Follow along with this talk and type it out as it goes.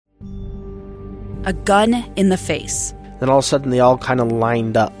a gun in the face. Then all of a sudden, they all kind of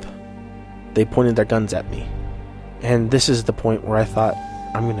lined up. They pointed their guns at me. And this is the point where I thought,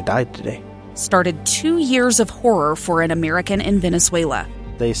 I'm going to die today. Started 2 years of horror for an American in Venezuela.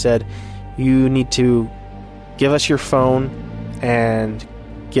 They said, you need to give us your phone and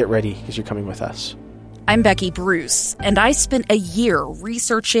get ready because you're coming with us. I'm Becky Bruce, and I spent a year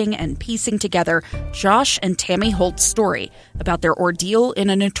researching and piecing together Josh and Tammy Holt's story about their ordeal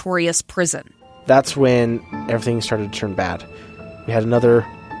in a notorious prison. That's when everything started to turn bad. We had another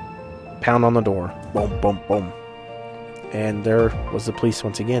pound on the door. Boom, boom, boom. And there was the police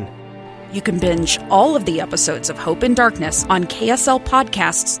once again. You can binge all of the episodes of Hope in Darkness on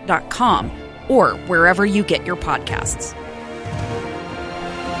KSLPodcasts.com or wherever you get your podcasts.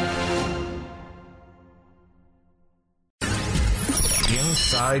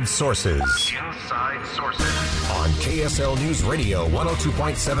 Inside Sources. Inside Sources. On KSL News Radio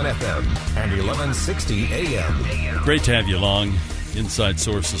 102.7 FM and 1160 AM. Great to have you along. Inside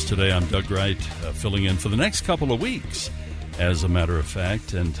Sources today. I'm Doug Wright, filling in for the next couple of weeks, as a matter of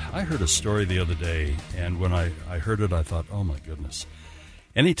fact. And I heard a story the other day, and when I heard it, I thought, oh my goodness.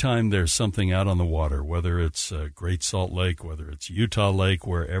 Anytime there's something out on the water, whether it's Great Salt Lake, whether it's Utah Lake,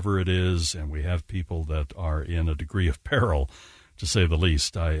 wherever it is, and we have people that are in a degree of peril, to say the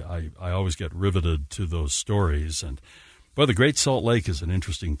least, I always get riveted to those stories. And well, the Great Salt Lake is an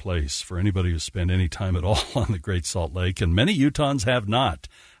interesting place for anybody who's spent any time at all on the Great Salt Lake, and many Utahns have not.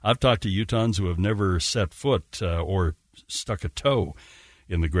 I've talked to Utahns who have never set foot or stuck a toe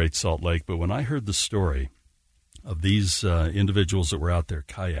in the Great Salt Lake, but when I heard the story of these individuals that were out there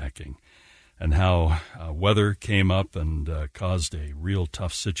kayaking and how weather came up and caused a real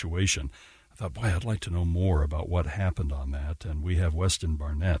tough situation, I thought, boy, I'd like to know more about what happened on that. And we have Weston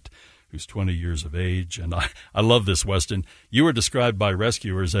Barnett, who's 20 years of age. And I love this, Weston. You were described by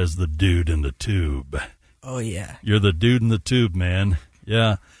rescuers as the dude in the tube. Oh, yeah. You're the dude in the tube, man.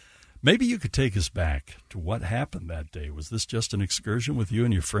 Yeah. Maybe you could take us back to what happened that day. Was this just an excursion with you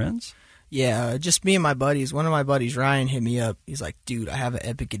and your friends? Yeah, just me and my buddies. One of my buddies, Ryan, hit me up. He's like, dude, I have an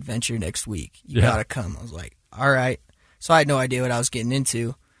epic adventure next week. You got to come. I was like, all right. So I had no idea what I was getting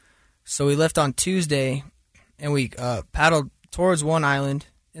into. So we left on Tuesday, and we paddled towards one island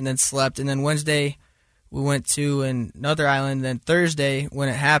and then slept. And then Wednesday, we went to another island. Then Thursday, when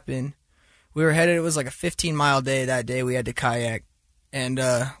it happened, we were headed. It was like a 15-mile day that day. We had to kayak. And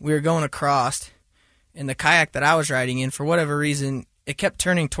we were going across. And the kayak that I was riding in, for whatever reason, it kept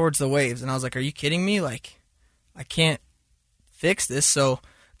turning towards the waves. And I was like, are you kidding me? Like, I can't fix this. So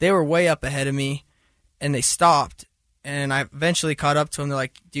they were way up ahead of me, and they stopped. And I eventually caught up to them. They're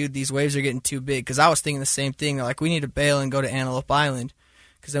like, dude, these waves are getting too big. Because I was thinking the same thing. They're like, we need to bail and go to Antelope Island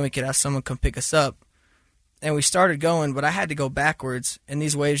because then we could have someone come pick us up. And we started going, but I had to go backwards. And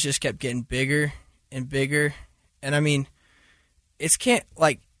these waves just kept getting bigger and bigger. And, I mean,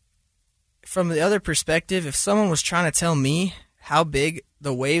 from the other perspective, if someone was trying to tell me how big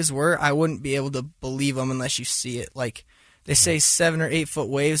the waves were, I wouldn't be able to believe them unless you see it. Like, they say 7 or 8 foot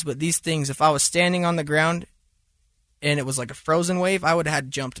waves, but these things, if I was standing on the ground and it was like a frozen wave, I would have had to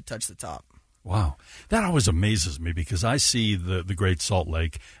jump to touch the top. Wow. That always amazes me because I see the Great Salt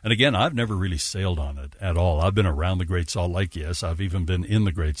Lake, and again, I've never really sailed on it at all. I've been around the Great Salt Lake, yes. I've even been in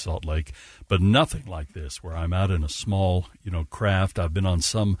the Great Salt Lake, but nothing like this where I'm out in a small, craft. I've been on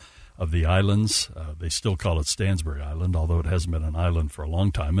some of the islands. They still call it Stansbury Island, although it hasn't been an island for a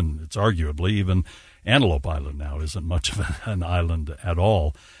long time, and it's arguably even Antelope Island now isn't much of an island at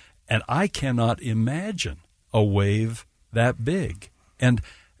all. And I cannot imagine a wave that big. And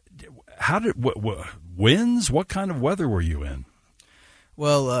winds? What kind of weather were you in?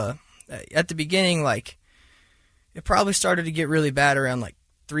 Well, at the beginning, it probably started to get really bad around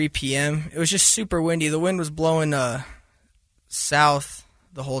 3 p.m. It was just super windy. The wind was blowing south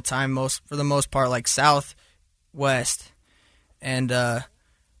the whole time, for the most part, southwest. And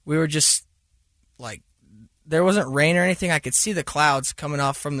we were just there wasn't rain or anything. I could see the clouds coming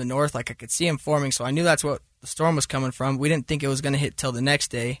off from the north. I could see them forming, so I knew that's what the storm was coming from. We didn't think it was going to hit till the next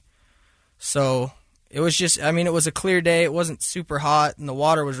day. So it was just, it was a clear day. It wasn't super hot, and the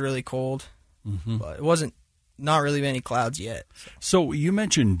water was really cold. Mm-hmm. But it wasn't, not really many clouds yet. So you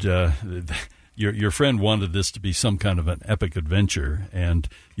mentioned your friend wanted this to be some kind of an epic adventure, and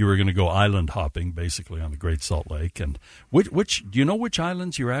you were going to go island hopping, basically, on the Great Salt Lake. And which do you know which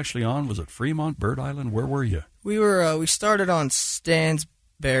islands you were actually on? Was it Fremont, Bird Island? Where were you? We started on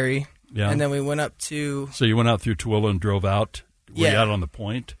Stansbury, and then we went up to... So you went out through Tooele and drove out? Were you out on the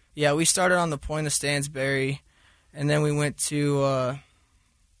point? Yeah, we started on the point of Stansbury, and then we went to...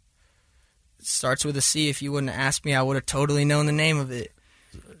 it starts with a C. If you wouldn't have asked me, I would have totally known the name of it.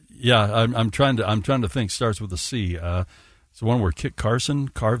 Yeah, I'm trying to think. Starts with a C. It's the one where Kit Carson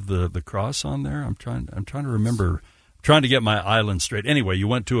carved the cross on there. I'm trying to remember. Trying to get my island straight. Anyway, you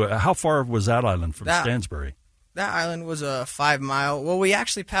went to how far was that island from Stansbury? That island was a 5 mile. Well, we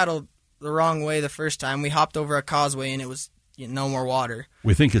actually paddled the wrong way the first time. We hopped over a causeway and it was no more water.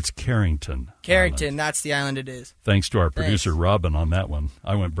 We think it's Carrington. Carrington, Island. That's the island it is. Thanks to our producer Robin on that one.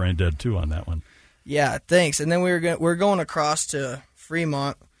 I went brain dead too on that one. Yeah, thanks. And then we're going across to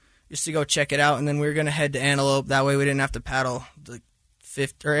Fremont just to go check it out, and then we were going to head to Antelope. That way we didn't have to paddle the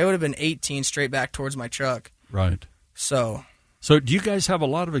 50, or it would have been 18 straight back towards my truck. Right. So do you guys have a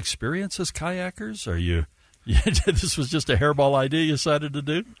lot of experience as kayakers? Are you? This was just a hairball idea you decided to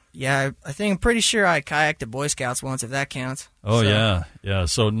do? Yeah, I'm pretty sure I kayaked at Boy Scouts once, if that counts. Oh, so. Yeah.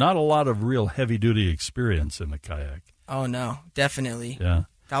 So not a lot of real heavy-duty experience in the kayak. Oh, no, definitely. Yeah.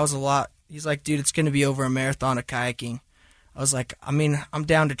 That was a lot. He's like, dude, it's going to be over a marathon of kayaking. I was like, I'm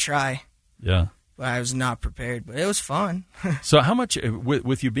down to try. Yeah. But I was not prepared, but it was fun. So how much,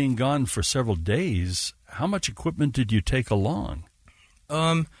 with you being gone for several days, how much equipment did you take along?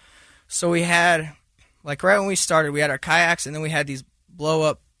 So we had, like right when we started, we had our kayaks, and then we had these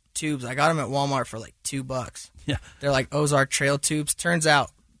blow-up tubes. I got them at Walmart for like $2. Yeah. They're like Ozark Trail tubes. Turns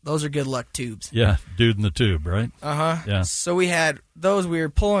out those are good luck tubes. Yeah, dude in the tube, right? Uh-huh. Yeah. So we had those. We were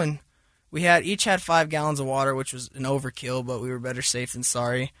pulling. We each had 5 gallons of water, which was an overkill, but we were better safe than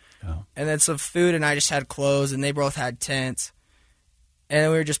sorry. Oh. And then some food, and I just had clothes, and they both had tents. And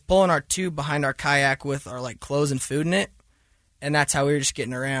we were just pulling our tube behind our kayak with our like clothes and food in it, and that's how we were just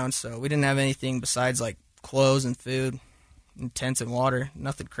getting around. So we didn't have anything besides like clothes and food and tents and water.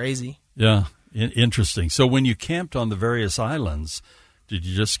 Nothing crazy. Yeah, interesting. So when you camped on the various islands, did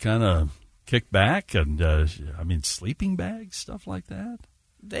you just kind of kick back and, sleeping bags, stuff like that?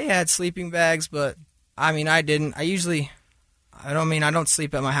 They had sleeping bags, but, I didn't. I don't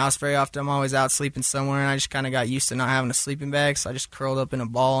sleep at my house very often. I'm always out sleeping somewhere, and I just kind of got used to not having a sleeping bag, so I just curled up in a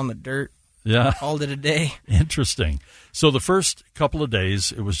ball on the dirt. Yeah. Called it a day. Interesting. So the first couple of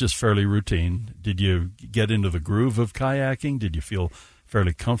days, it was just fairly routine. Did you get into the groove of kayaking? Did you feel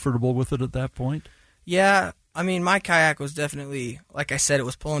fairly comfortable with it at that point? Yeah. My kayak was definitely, like I said, it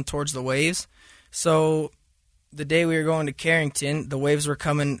was pulling towards the waves. So the day we were going to Carrington, the waves were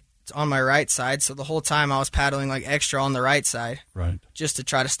coming on my right side, so the whole time I was paddling like extra on the right side. Right. Just to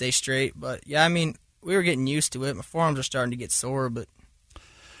try to stay straight. But, yeah, we were getting used to it. My forearms are starting to get sore, but...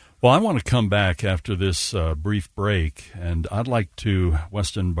 Well, I want to come back after this brief break, and I'd like to...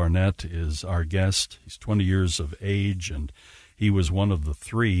 Weston Barnett is our guest. He's 20 years of age, and he was one of the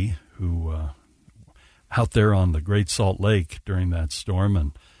 3 who... out there on the Great Salt Lake during that storm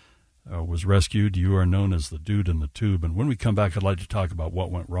and was rescued. You are known as the dude in the tube. And when we come back, I'd like to talk about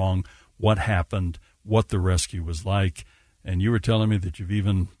what went wrong, what happened, what the rescue was like. And you were telling me that you've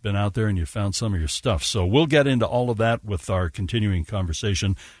even been out there and you found some of your stuff. So we'll get into all of that with our continuing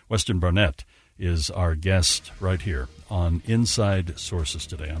conversation. Weston Barnett is our guest right here on Inside Sources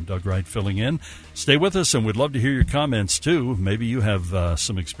today. I'm Doug Wright filling in. Stay with us, and we'd love to hear your comments, too. Maybe you have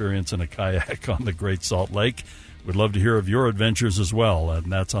some experience in a kayak on the Great Salt Lake. We'd love to hear of your adventures as well,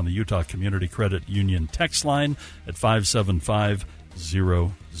 and that's on the Utah Community Credit Union text line at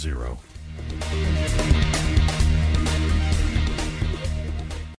 57500.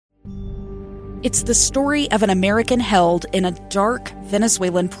 It's the story of an American held in a dark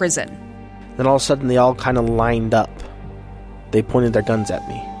Venezuelan prison. Then all of a sudden they all kind of lined up. They pointed their guns at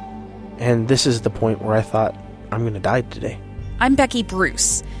me. And this is the point where I thought, I'm going to die today. I'm Becky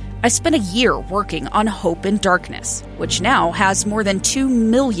Bruce. I spent a year working on Hope in Darkness, which now has more than 2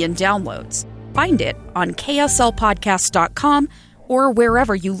 million downloads. Find it on kslpodcast.com or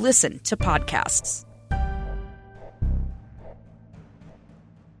wherever you listen to podcasts.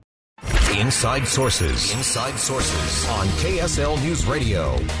 Inside Sources. Inside Sources on KSL News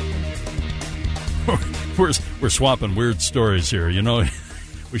Radio. We're swapping weird stories here.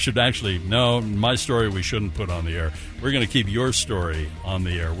 We should actually, no, my story we shouldn't put on the air. We're going to keep your story on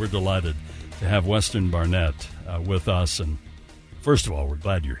the air. We're delighted to have Weston Barnett with us. And first of all, we're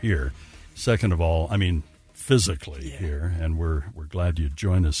glad you're here. Second of all, physically here. And we're glad you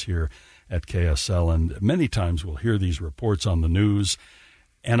join us here at KSL. And many times we'll hear these reports on the news.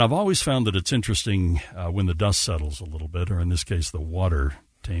 And I've always found that it's interesting when the dust settles a little bit, or in this case, the water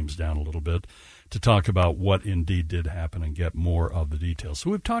tames down a little bit, to talk about what indeed did happen and get more of the details.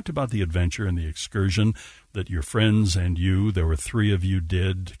 So we've talked about the adventure and the excursion that your friends and you, there were 3 of you,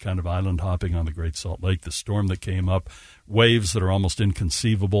 did, kind of island hopping on the Great Salt Lake, the storm that came up, waves that are almost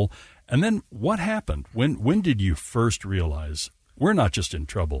inconceivable. And then what happened? When did you first realize we're not just in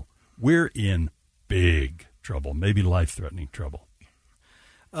trouble, we're in big trouble, maybe life-threatening trouble?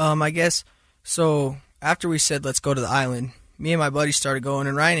 I guess, so after we said let's go to the island, me and my buddies started going,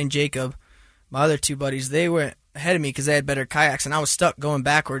 and Ryan and Jacob, my other two buddies, they went ahead of me because they had better kayaks, and I was stuck going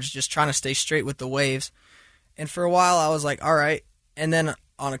backwards just trying to stay straight with the waves. And for a while I was like, all right, and then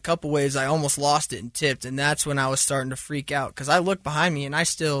on a couple waves I almost lost it and tipped, and that's when I was starting to freak out because I looked behind me and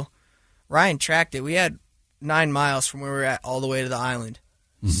Ryan tracked it. We had 9 miles from where we were at all the way to the island.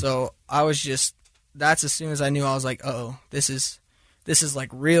 Mm-hmm. So I was that's as soon as I knew, I was like, uh-oh, this is like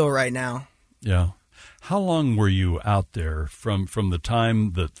real right now. Yeah. How long were you out there from the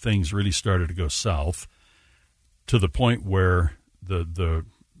time that things really started to go south to the point where the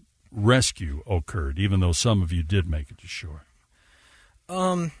rescue occurred, even though some of you did make it to shore?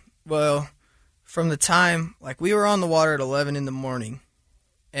 Well, from the time, like, we were on the water at 11 in the morning,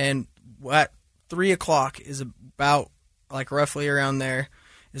 and at 3 o'clock is about, like, roughly around there,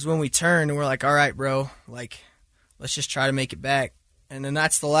 is when we turned and we're like, all right, bro, like, let's just try to make it back. And then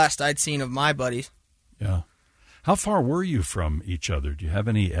that's the last I'd seen of my buddies. Yeah. How far were you from each other? Do you have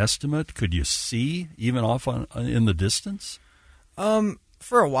any estimate? Could you see even off in the distance?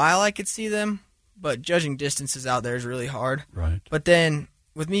 For a while I could see them, but judging distances out there is really hard. Right. But then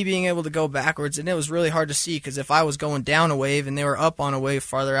with me being able to go backwards, and it was really hard to see because if I was going down a wave and they were up on a wave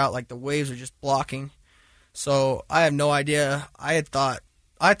farther out, like the waves were just blocking. So I have no idea. I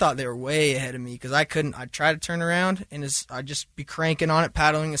thought they were way ahead of me because I'd try to turn around and I'd just be cranking on it,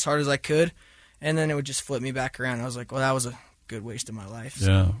 paddling as hard as I could. And then it would just flip me back around. I was like, well, that was a good waste of my life.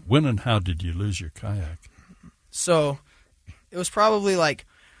 So. Yeah. When and how did you lose your kayak? So it was probably like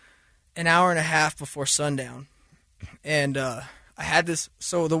an hour and a half before sundown. And I had this.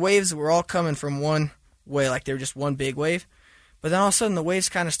 So the waves were all coming from one way, like they were just one big wave. But then all of a sudden the waves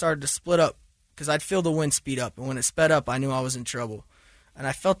kind of started to split up because I'd feel the wind speed up. And when it sped up, I knew I was in trouble. And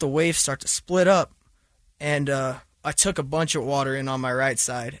I felt the waves start to split up. And I took a bunch of water in on my right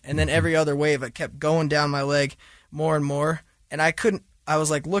side, and then every other wave, it kept going down my leg more and more, and I was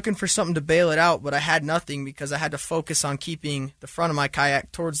like looking for something to bail it out, but I had nothing because I had to focus on keeping the front of my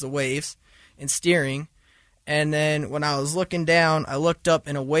kayak towards the waves and steering. And then when I was looking down, I looked up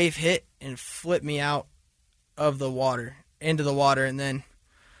and a wave hit and flipped me out of the water, into the water, and then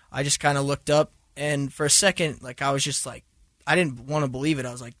I just kind of looked up, and for a second, like, I was just like, I didn't want to believe it.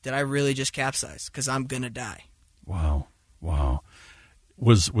 I was like, did I really just capsize? Because I'm going to die. Wow.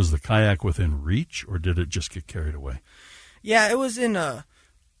 Was the kayak within reach, or did it just get carried away? Yeah, it was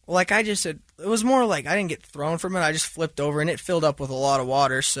like I just said, it was more like I didn't get thrown from it. I just flipped over, and it filled up with a lot of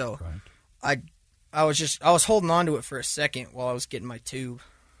water. So right. I was holding on to it for a second while I was getting my tube.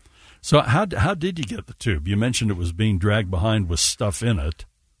 So how did you get the tube? You mentioned it was being dragged behind with stuff in it.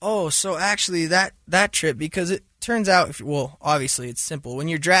 Oh, so actually that trip, because it turns out, obviously it's simple. When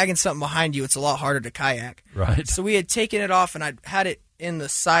you're dragging something behind you, it's a lot harder to kayak. Right. So we had taken it off, and I had it in the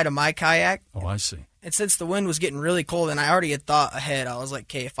side of my kayak. Oh, I see. And since the wind was getting really cold, and I already had thought ahead, I was like,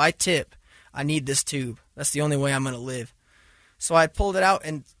 okay, if I tip, I need this tube. That's the only way I'm going to live. So I pulled it out,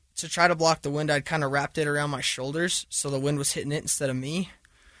 and to try to block the wind, I'd kind of wrapped it around my shoulders so the wind was hitting it instead of me.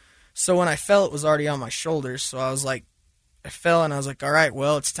 So when I fell, it was already on my shoulders. So I fell, and I was like, all right,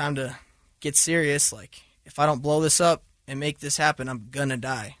 well, it's time to get serious. Like, if I don't blow this up and make this happen, I'm going to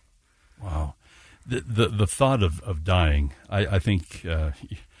die. Wow. The thought of dying, I think,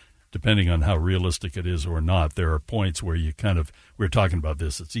 depending on how realistic it is or not, there are points where you we're talking about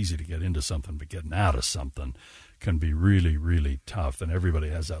this, it's easy to get into something, but getting out of something can be really, really tough. And everybody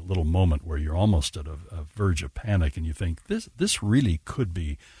has that little moment where you're almost at a verge of panic, and you think, this really could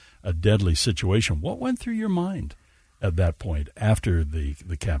be a deadly situation. What went through your mind at that point after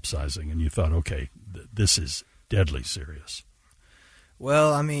the capsizing, and you thought, okay, this is deadly serious?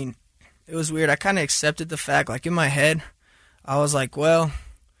 Well, I mean, it was weird. I kind of accepted the fact, like, in my head, I was like, well,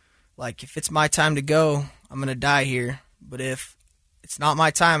 like, if it's my time to go, I'm going to die here. But if it's not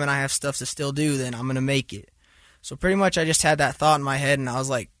my time and I have stuff to still do, then I'm going to make it. So pretty much I just had that thought in my head, and I was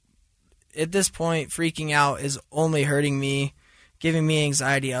like, at this point, freaking out is only hurting me, giving me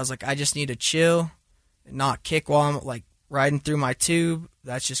anxiety. I was like, I just need to chill and not kick while I'm, like, riding through my tube.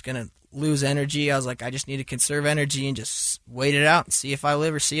 That's just going to lose energy. I was like, I just need to conserve energy and just wait it out and see if I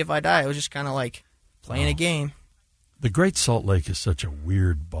live or see if I die. It was just kind of like playing a game. The Great Salt Lake is such a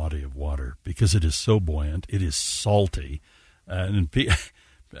weird body of water because it is so buoyant. It is salty. And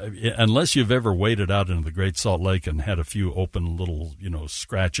unless you've ever waded out into the Great Salt Lake and had a few open little,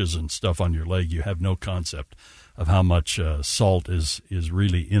 scratches and stuff on your leg, you have no concept of how much salt is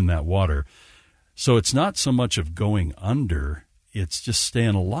really in that water. So it's not so much of going under, it's just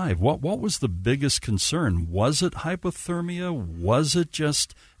staying alive. What was the biggest concern? Was it hypothermia? Was it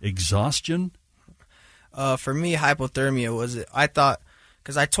just exhaustion? For me, hypothermia was it. I thought,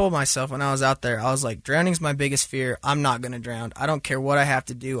 Because I told myself when I was out there, I was like, drowning's my biggest fear. I'm not going to drown. I don't care what I have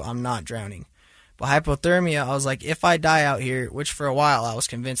to do. I'm not drowning. But hypothermia, I was like, if I die out here, which for a while I was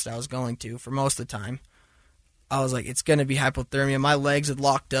convinced I was going to, for most of the time, I was like, it's going to be hypothermia. My legs had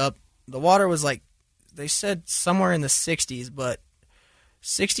locked up. The water was like, they said somewhere in the 60s, but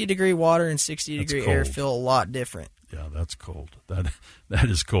 60-degree water and 60-degree air feel a lot different. Yeah, that's cold. That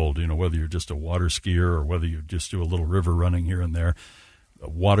is cold. You know, whether you're just a water skier or whether you just do a little river running here and there.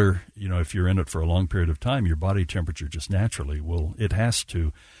 Water, you know, if you're in it for a long period of time, your body temperature just naturally it has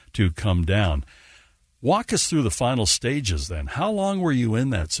to come down. Walk us through the final stages then. How long were you in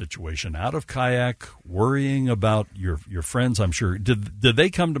that situation? Out of kayak, worrying about your friends, I'm sure. Did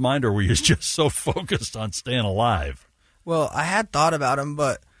they come to mind, or were you just so focused on staying alive? Well, I had thought about them,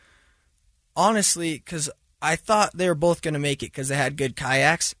 but honestly, because I thought they were both going to make it because they had good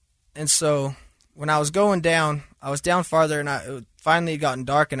kayaks. And so when I was going down, I was down farther, and it finally had gotten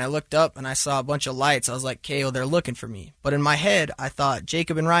dark, and I looked up, and I saw a bunch of lights. I was like, okay, well, they're looking for me. But in my head, I thought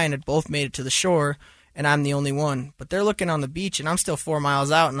Jacob and Ryan had both made it to the shore, and I'm the only one. But they're looking on the beach, and I'm still 4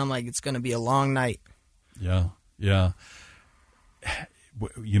 miles out, and I'm like, it's going to be a long night. Yeah. You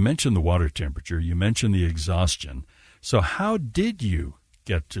mentioned the water temperature. You mentioned the exhaustion. So how did you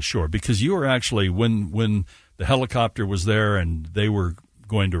get to shore? Because you were actually, when the helicopter was there and they were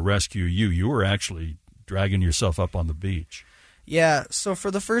going to rescue you, you were actually dragging yourself up on the beach. Yeah, so for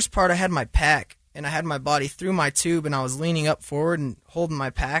the first part, I had my pack, and I had my body through my tube, and I was leaning up forward and holding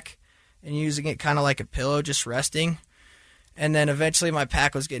my pack and using it kind of like a pillow, just resting. And then eventually my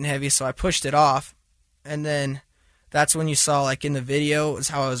pack was getting heavy, so I pushed it off. And then that's when you saw, like in the video, is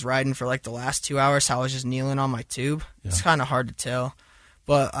how I was riding for like the last 2 hours, how I was just kneeling on my tube. Yeah. It's kind of hard to tell.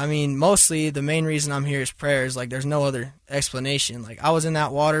 But, I mean, mostly the main reason I'm here is prayers. Like, there's no other explanation. Like, I was in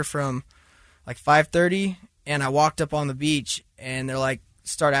that water from like 5:30, and I walked up on the beach, and they're like,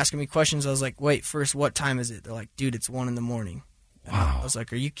 start asking me questions. I was like, wait, first, what time is it? They're like, dude, it's 1 a.m. Wow. I was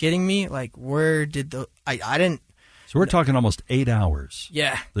like, are you kidding me? Like, where did I didn't. So we're talking almost 8 hours.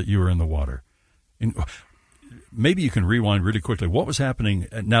 Yeah. That you were in the water. And maybe you can rewind really quickly. What was happening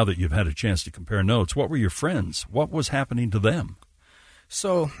now that you've had a chance to compare notes? What were your friends? What was happening to them?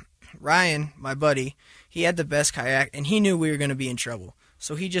 So Ryan, my buddy, he had the best kayak, and he knew we were going to be in trouble.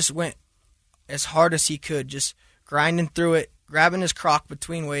 So he just went as hard as he could, just grinding through it, grabbing his crock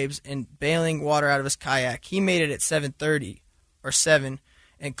between waves and bailing water out of his kayak. He made it at 7:30 or 7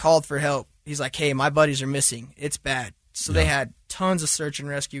 and called for help. He's like, hey, my buddies are missing. It's bad. So They had tons of search and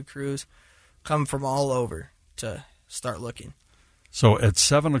rescue crews come from all over to start looking. So at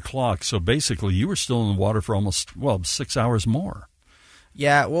 7 o'clock, so basically you were still in the water for almost, 6 hours more.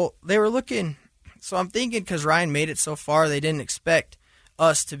 Yeah, well, they were looking. So I'm thinking because Ryan made it so far, they didn't expect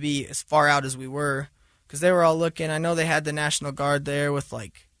us to be as far out as we were, because they were all looking. I know they had the National Guard there with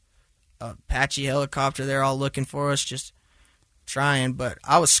like a Apache helicopter. They're all looking for us, just trying. But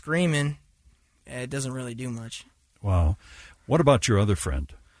I was screaming. It doesn't really do much. Wow. What about your other friend?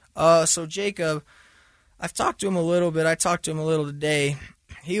 So Jacob, I've talked to him a little bit. I talked to him a little today.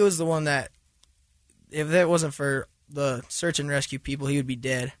 He was the one that, if it wasn't for the search and rescue people, he would be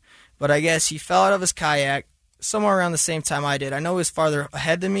dead. But I guess he fell out of his kayak somewhere around the same time I did. I know he was farther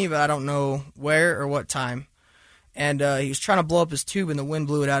ahead than me, but I don't know where or what time. And he was trying to blow up his tube, and the wind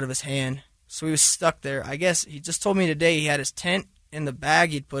blew it out of his hand. So he was stuck there. I guess he just told me today he had his tent in the bag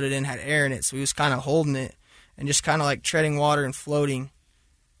he'd put it in, had air in it, so he was kind of holding it and just kind of like treading water and floating.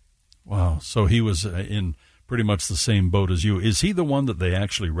 Wow. So he was in pretty much the same boat as you. Is he the one that they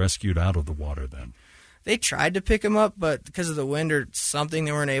actually rescued out of the water then? They tried to pick him up, but because of the wind or something,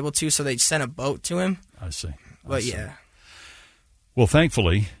 they weren't able to, so they sent a boat to him. I see. But yeah. Well,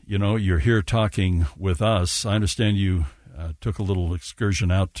 thankfully, you're here talking with us. I understand you took a little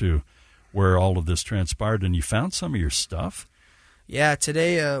excursion out to where all of this transpired, and you found some of your stuff? Yeah,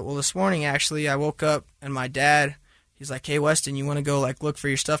 today, this morning, actually, I woke up, and my dad, he's like, hey, Weston, you want to go, look for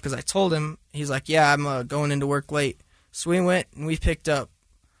your stuff? Because I told him, he's like, yeah, I'm going into work late. So we went, and we picked up.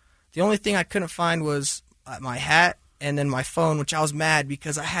 The only thing I couldn't find was my hat and then my phone, which I was mad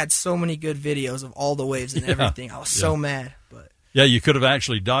because I had so many good videos of all the waves and everything. I was so mad. But yeah, you could have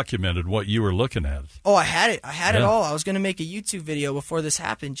actually documented what you were looking at. Oh, I had it. I had it all. I was going to make a YouTube video before this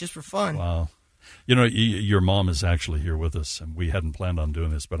happened just for fun. Wow. Your mom is actually here with us, and we hadn't planned on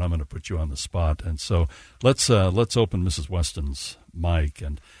doing this, but I'm going to put you on the spot. And so let's open Mrs. Weston's mic.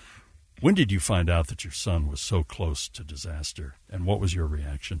 And when did you find out that your son was so close to disaster, and what was your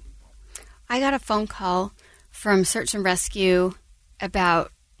reaction? I got a phone call from Search and Rescue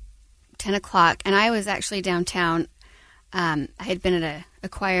about 10 o'clock, and I was actually downtown. I had been at a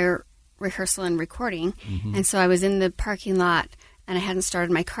choir rehearsal and recording, and so I was in the parking lot, and I hadn't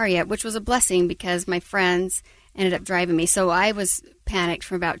started my car yet, which was a blessing because my friends ended up driving me. So I was panicked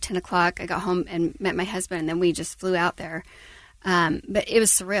from about 10 o'clock. I got home and met my husband, and then we just flew out there. But it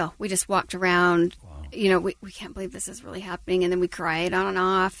was surreal. We just walked around. Wow. You know, we can't believe this is really happening. And then we cried on and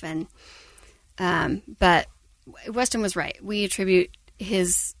off. And but Weston was right. We attribute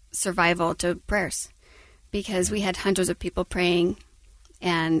his survival to prayers because we had hundreds of people praying.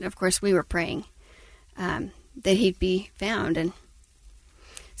 And, of course, we were praying that he'd be found. And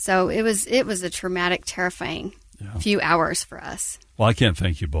so it was a traumatic, terrifying few hours for us. Well, I can't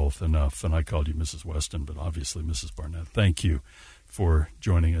thank you both enough. And I called you Mrs. Weston, but obviously Mrs. Barnett. Thank you for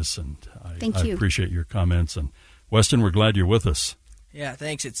joining us. And I appreciate your comments. And, Weston, we're glad you're with us. Yeah,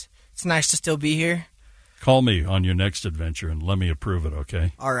 thanks. It's nice to still be here. Call me on your next adventure and let me approve it,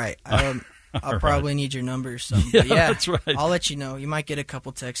 okay? All right. I'll probably need your number or something. Yeah, that's right. I'll let you know. You might get a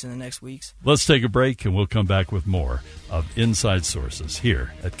couple texts in the next weeks. Let's take a break, and we'll come back with more of Inside Sources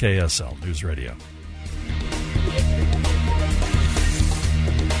here at KSL News Radio.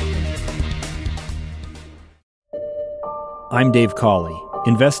 I'm Dave Cawley,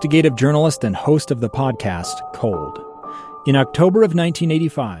 investigative journalist and host of the podcast Cold. In October of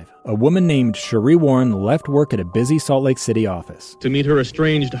 1985, a woman named Cherie Warren left work at a busy Salt Lake City office to meet her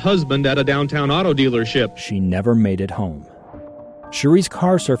estranged husband at a downtown auto dealership. She never made it home. Cherie's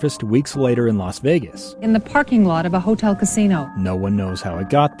car surfaced weeks later in Las Vegas. In the parking lot of a hotel casino. No one knows how it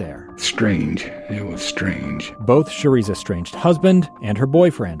got there. Strange. It was strange. Both Cherie's estranged husband and her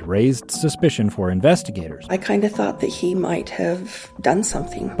boyfriend raised suspicion for investigators. I kind of thought that he might have done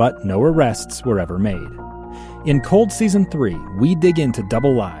something. But no arrests were ever made. In Cold Season 3, we dig into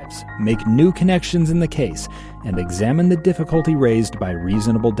double lives, make new connections in the case, and examine the difficulty raised by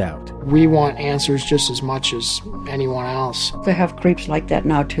reasonable doubt. We want answers just as much as anyone else. They have creeps like that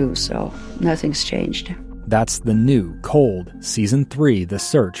now too, so nothing's changed. That's the new Cold Season 3, The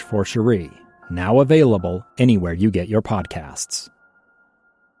Search for Cherie, now available anywhere you get your podcasts.